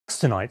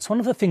tonight, one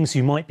of the things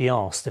you might be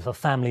asked if a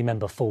family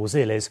member falls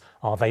ill is,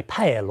 are they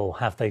pale or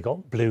have they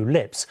got blue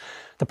lips?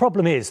 The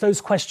problem is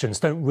those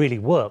questions don't really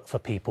work for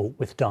people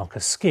with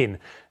darker skin.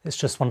 It's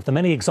just one of the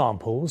many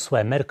examples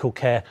where medical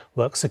care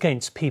works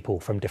against people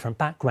from different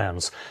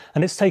backgrounds.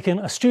 And it's taken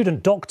a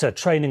student doctor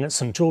training at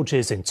St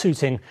George's in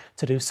Tooting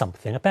to do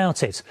something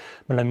about it.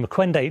 Malone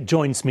Mukwende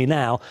joins me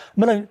now.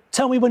 Malone,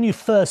 tell me when you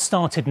first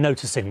started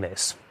noticing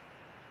this.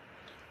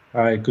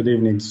 Hi, good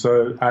evening.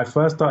 So I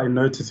first started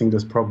noticing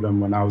this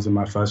problem when I was in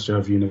my first year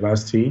of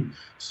university.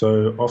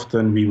 So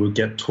often we would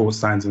get taught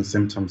signs and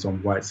symptoms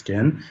on white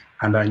skin,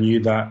 and I knew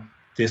that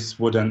this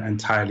wouldn't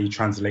entirely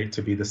translate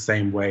to be the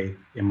same way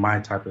in my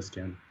type of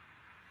skin.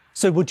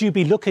 So would you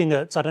be looking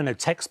at,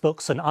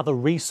 textbooks and other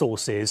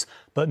resources,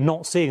 but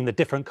not seeing the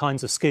different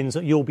kinds of skins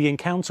that you'll be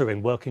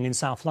encountering working in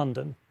South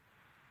London?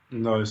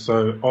 No,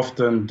 so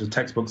often the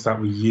textbooks that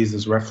we use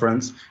as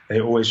reference,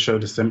 they always show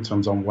the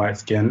symptoms on white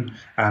skin.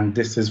 And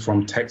this is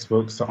from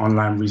textbooks to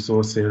online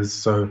resources.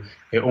 So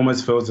it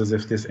almost feels as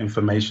if this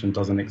information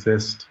doesn't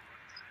exist.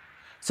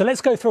 So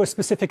let's go through a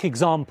specific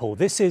example.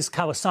 This is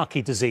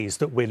Kawasaki disease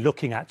that we're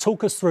looking at.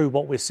 Talk us through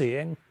what we're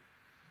seeing.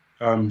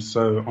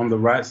 So on the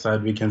right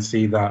side, we can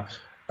see that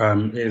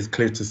it is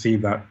clear to see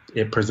that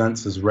it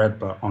presents as red,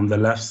 but on the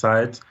left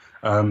side,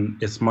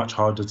 it's much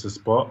harder to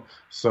spot.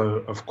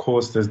 So, of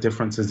course, there's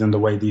differences in the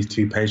way these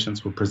two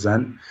patients will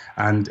present.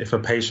 And if a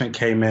patient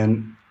came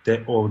in,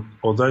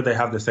 although they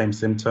have the same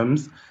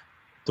symptoms,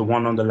 the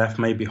one on the left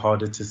may be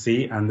harder to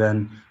see. And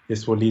then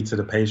this will lead to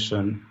the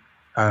patient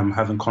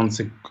having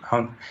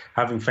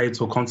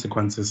fatal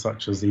consequences,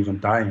 such as even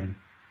dying.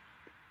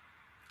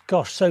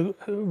 Gosh, so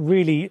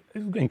really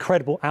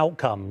incredible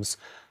outcomes,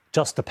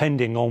 just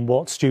depending on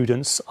what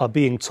students are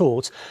being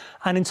taught.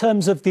 And in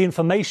terms of the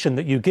information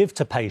that you give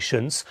to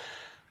patients,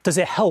 does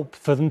it help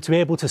for them to be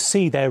able to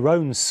see their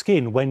own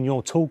skin when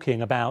you're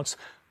talking about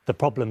the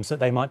problems that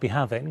they might be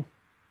having?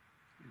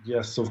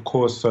 Yes, of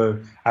course. So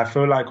I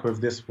feel like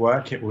with this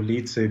work, it will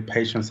lead to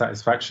patient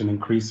satisfaction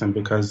increasing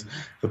because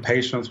the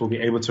patients will be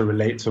able to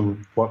relate to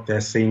what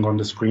they're seeing on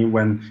the screen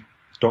when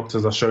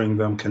doctors are showing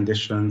them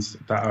conditions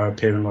that are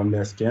appearing on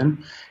their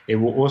skin. It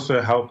will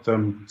also help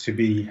them to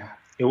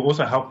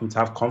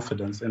have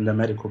confidence in the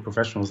medical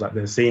professionals that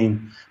they're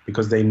seeing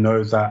because they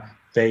know that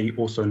they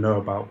also know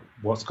about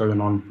what's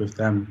going on with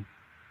them.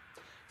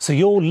 So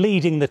you're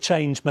leading the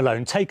change,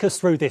 Malone. Take us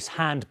through this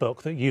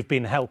handbook that you've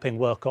been helping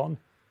work on.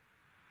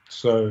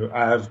 So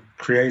I have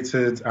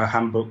created a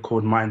handbook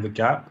called Mind the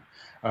Gap.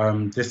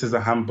 This is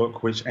a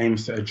handbook which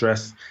aims to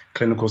address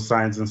clinical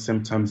signs and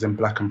symptoms in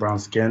black and brown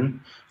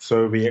skin.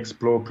 So we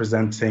explore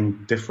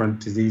presenting different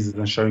diseases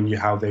and showing you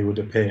how they would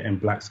appear in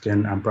black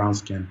skin and brown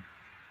skin.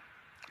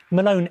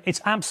 Malone,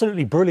 it's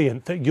absolutely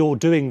brilliant that you're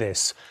doing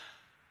this,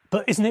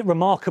 but isn't it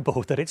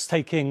remarkable that it's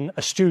taking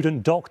a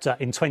student doctor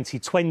in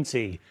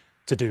 2020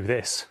 to do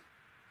this?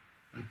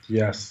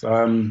 Yes,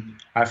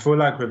 I feel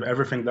like with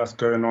everything that's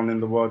going on in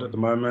the world at the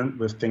moment,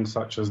 with things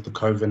such as the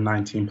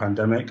COVID-19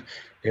 pandemic,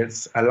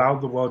 it's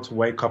allowed the world to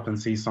wake up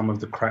and see some of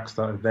the cracks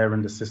that are there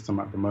in the system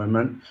at the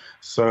moment.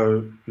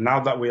 So now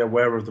that we're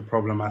aware of the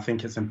problem, I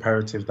think it's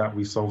imperative that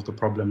we solve the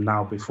problem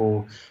now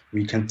before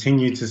we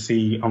continue to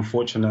see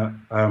unfortunate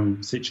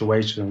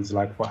situations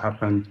like what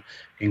happened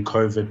in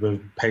COVID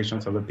with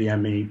patients of a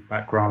BME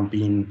background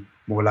being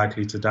more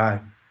likely to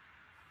die.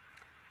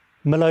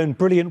 Malone,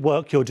 brilliant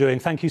work you're doing.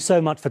 Thank you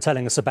so much for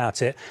telling us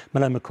about it.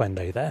 Malone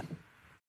Mukwende there.